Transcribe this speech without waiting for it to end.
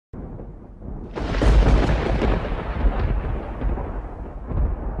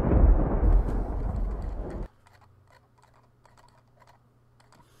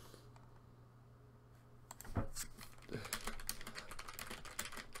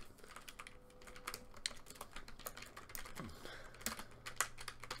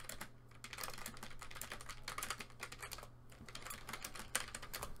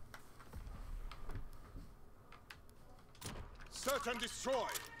Search and destroy.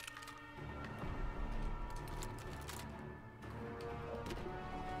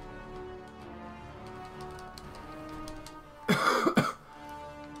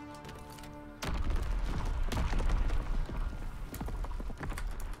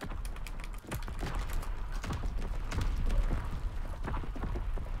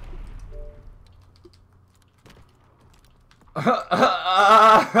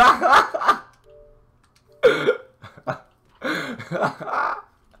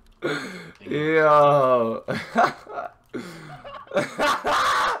 Yo.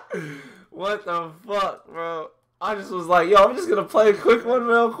 What the fuck, bro? I just was like, yo, I'm just gonna play a quick one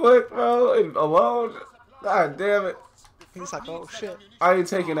real quick, bro, and alone. God damn it. He's like, oh shit. I ain't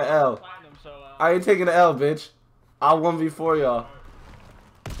taking the L. I ain't taking the L, bitch. I'll 1v4 y'all.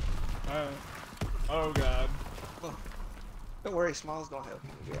 Oh god. Don't worry, Small's gonna help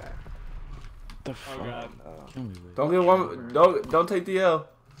you. Yeah. The fuck? Oh god. Don't get one. Don't take the L.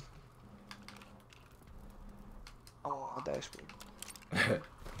 I want a dashboard.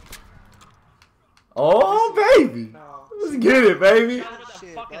 Oh baby, No. let's get it, baby.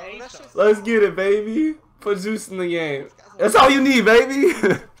 Shit, bro. Let's get it, baby. Put Zeus in the game. That's all you need, baby.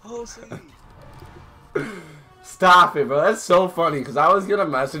 Pussy. Stop it, bro. That's so funny. Cause I was gonna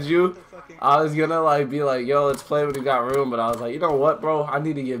message you. I was gonna like be like, yo, let's play when you got room. But I was like, you know what, bro? I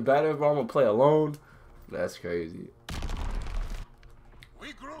need to get better, bro. I'm gonna play alone. That's crazy.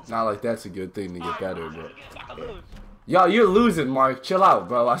 Not like that's a good thing to get better, but. Yo, you're losing, Mark. Chill out,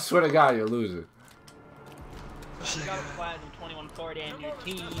 bro. I swear to God, you're losing. You got a platinum 2140 in your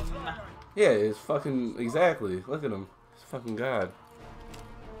team. Yeah, it's fucking exactly. Look at him. It's fucking God.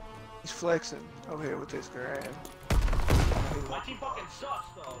 He's flexing over here with this grab. My team fucking sucks,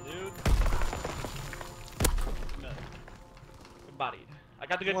 though, dude. Good bodied. I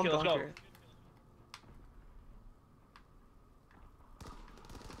got the good kill. Let's go.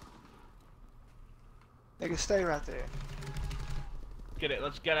 They can stay right there. Get it.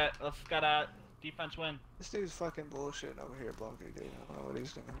 Let's get it. Let's get a defense win. This dude's fucking bullshitting over here, bunker, dude. I don't know what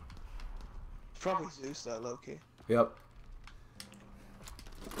he's doing. It's probably Zeus, though, low key. Yep.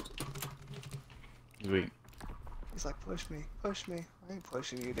 Sweet. He's like, push me, push me. I ain't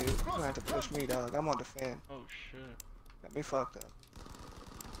pushing you, dude. You don't have to push me, dog. I'm on defend. Oh shit. Got me fucked up.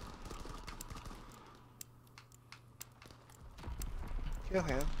 Kill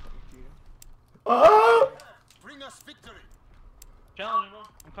him. Oh! Bring us victory. Challenge him, bro.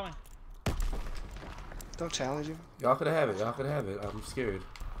 I'm coming. Don't challenge him. Y'all could have it. Y'all could have it. I'm scared.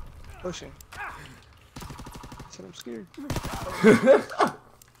 Push him. I said I'm scared.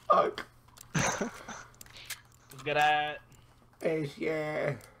 Fuck. Let's get at.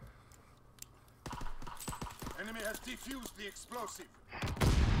 Yeah. Enemy has defused the explosive.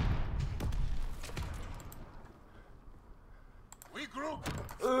 We group.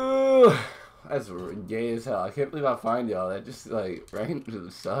 Ooh, that's gay as hell. I can't believe I find y'all. That just like right into the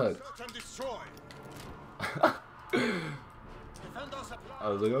sun. Search and destroy. I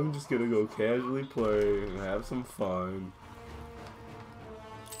was like, I'm just gonna go casually play and have some fun.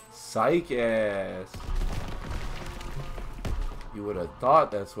 Psych ass. You would have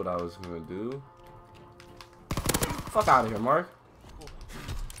thought that's what I was gonna do. Fuck out of here, Mark.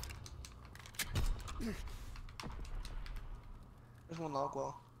 There's one log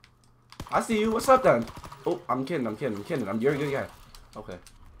wall. I see you. What's up, then? Oh, I'm kidding. I'm kidding. I'm kidding. You're a good guy. Okay.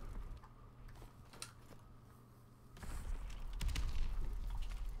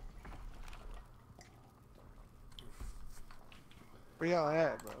 Where y'all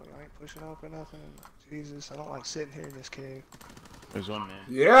at, bro? Y'all ain't pushing up or nothing? Jesus, I don't like sitting here in this cave. There's one man.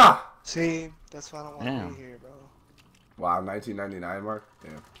 Yeah. See, that's why I don't want to be here, bro. Wow, 1999 Mark.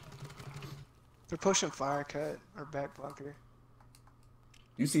 Damn. They're pushing fire cut or back bunker.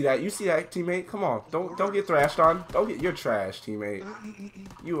 You see that? You see that, teammate? Come on. Don't get thrashed on. Don't get. You're trash, teammate.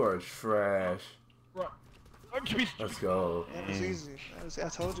 You are trash. Let's go. Yeah, it was easy. I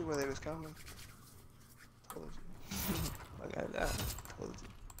told you where they was coming. Told you. Like I told you.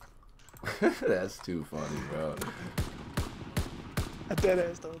 That's too funny, bro. I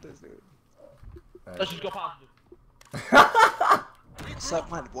deadass told this dude. Let's just go positive. Suck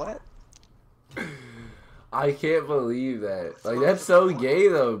my what? I can't believe that. Like, that's so gay,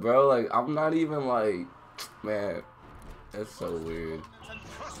 though, bro. Like, I'm not even like, man, that's so weird.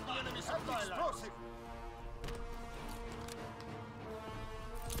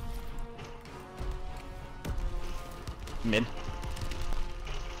 Mid.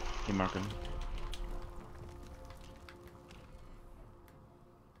 Hey, marking.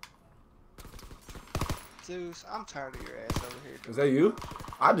 Zeus, I'm tired of your ass over here. Dude. Is that you?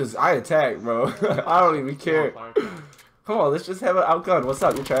 I attack, bro. I don't even care. Come Come on, let's just have an outgun. What's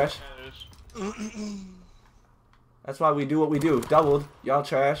up? You trash. Yeah, there's... That's why we do what we do. Doubled. Y'all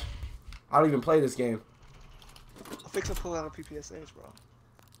trash. I don't even play this game. I'll fix and pull out a PPSH, bro.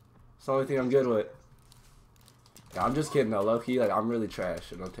 It's the only thing I'm good with. Yeah, I'm just kidding though, low key. Like, I'm really trash,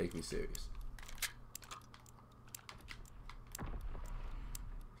 so don't take me serious.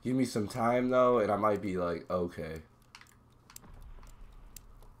 Give me some time though, and I might be like, okay.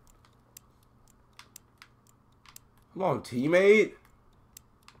 Come on, teammate.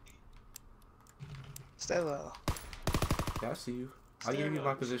 Stay low. Yeah, I see you. I'll give you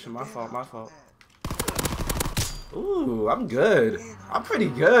my position. My fault. My fault. Ooh, I'm good. I'm pretty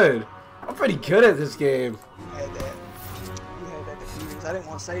good. I'm pretty good at this game. You had that. You had that diffuse. I didn't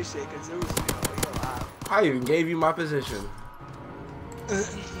want to say shit because Zeus, you know, he alive. I even gave you my position.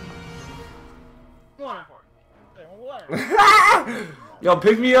 1 and 4. What? Yo,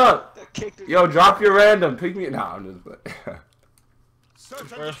 pick me up. Kicked it. Yo, drop your random. Pick me. Nah, I'm just. Search and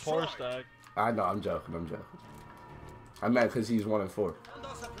First 4 destroy. stack. I know. I'm joking. I'm joking. I'm mad because he's 1 and 4. And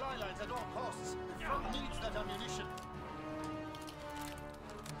our supply lines at all costs. The front needs that ammunition.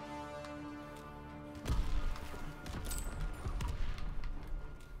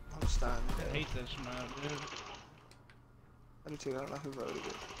 I'm stunned. I hate this man, dude. I do too. I don't know who voted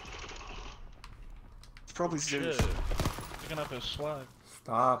it. It's probably Zeus. Shit. Picking up his slack.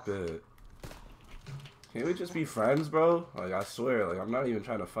 Stop it. Can't we just be friends, bro? Like, I swear, like, I'm not even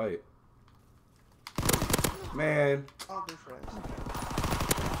trying to fight. Man, I'll be friends.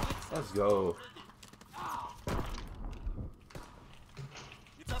 let's go.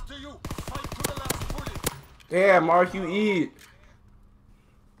 It's up to you. Fight to the last bullet. Damn, Mark, you eat.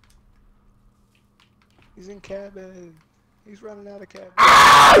 He's in cabin. He's running out of cabin.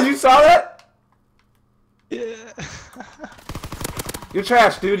 Ah, you saw that? Yeah. You're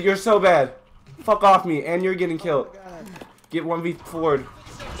trash, dude. You're so bad. Fuck off me, and you're getting Oh killed. my god. Get 1v forward.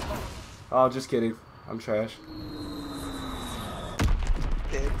 Oh, just kidding. I'm trash.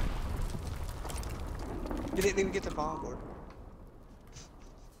 Dead. You didn't even get the bomb board.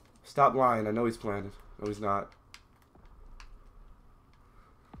 Stop lying. I know he's planning. No, he's not.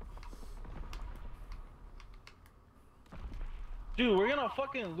 Dude, we're gonna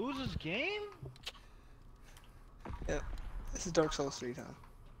fucking lose this game? Yep. This is Dark Souls 3 time.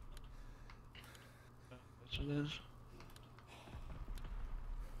 Yes, it is.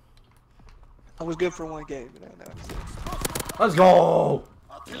 I was good for one game, but now it's it. Let's go.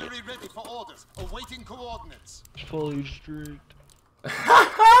 Artillery ready for orders. Awaiting coordinates. It's fully streaked.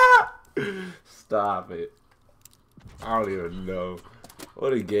 Stop it. I don't even know.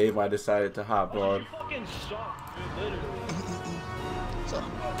 What a game I decided to hop Oh, on. you fucking suck, dude, literally. So,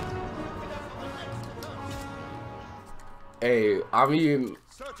 Hey, I mean,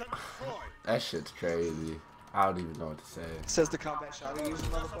 Search and destroy. that shit's crazy. I don't even know what to say. says the combat shot he uses,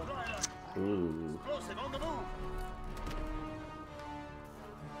 motherfucker. Ooh. Explosive on the move.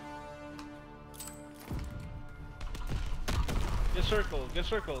 Get circle, get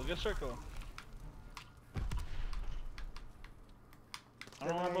circle, get circle. I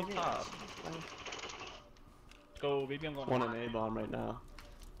don't want to go top. Let's go, baby, I'm going One an A-bomb right now.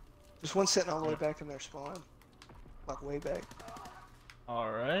 There's one sitting all the way back in their spawn. Like way back.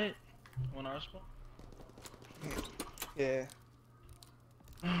 Alright. One our spawn. Yeah.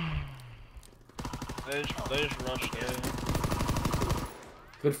 They just rushed A.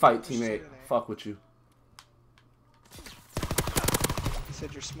 Good fight, teammate. Fuck with you. He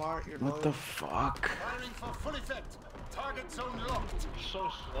said you're smart, you're What low. the fuck? Firing for full effect. Target zone locked. So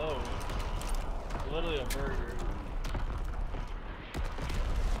slow. Literally a burger.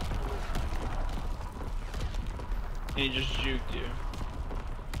 He just juked you.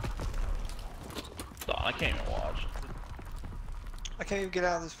 Oh, I can't even watch. I can't even get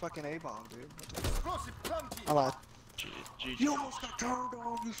out of this fucking A-bomb, dude. What the fuck? Explosive planted. I lied. GG. You almost got turned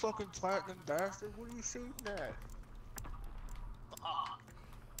on, you fucking platinum bastard. What are you shooting at?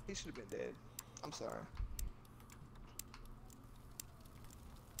 He should have been dead. I'm sorry.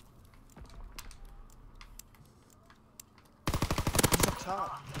 He's up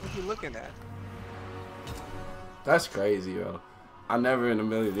top. What are you looking at? That's crazy, yo. I never in a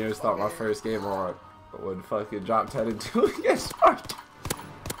million years thought my first game on would fucking drop 10 and 2 against Spark.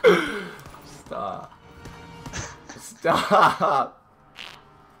 Stop. Stop.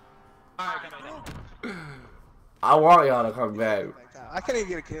 Alright, come in. I want y'all to come back. I can't even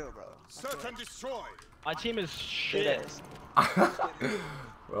get a kill, bro. Search and destroy. My team is shit. Dead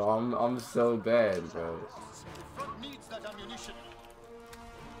Bro, I'm so bad, bro. The front needs that ammunition.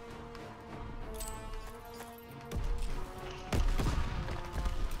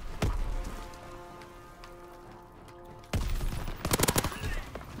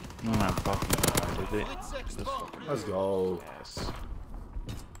 Oh my fucking god, did it? This fucking Let's go. ass.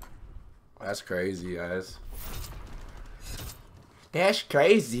 That's crazy, guys. That's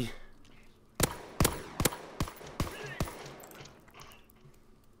crazy.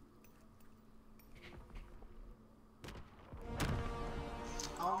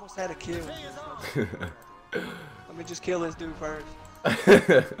 I almost had a kill. Let me just kill this dude first.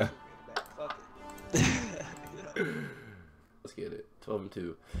 Fuck it. Let's get it. 12 and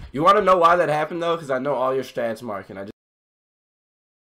 2. You want to know why that happened though? Because I know all your stats, Mark, and I just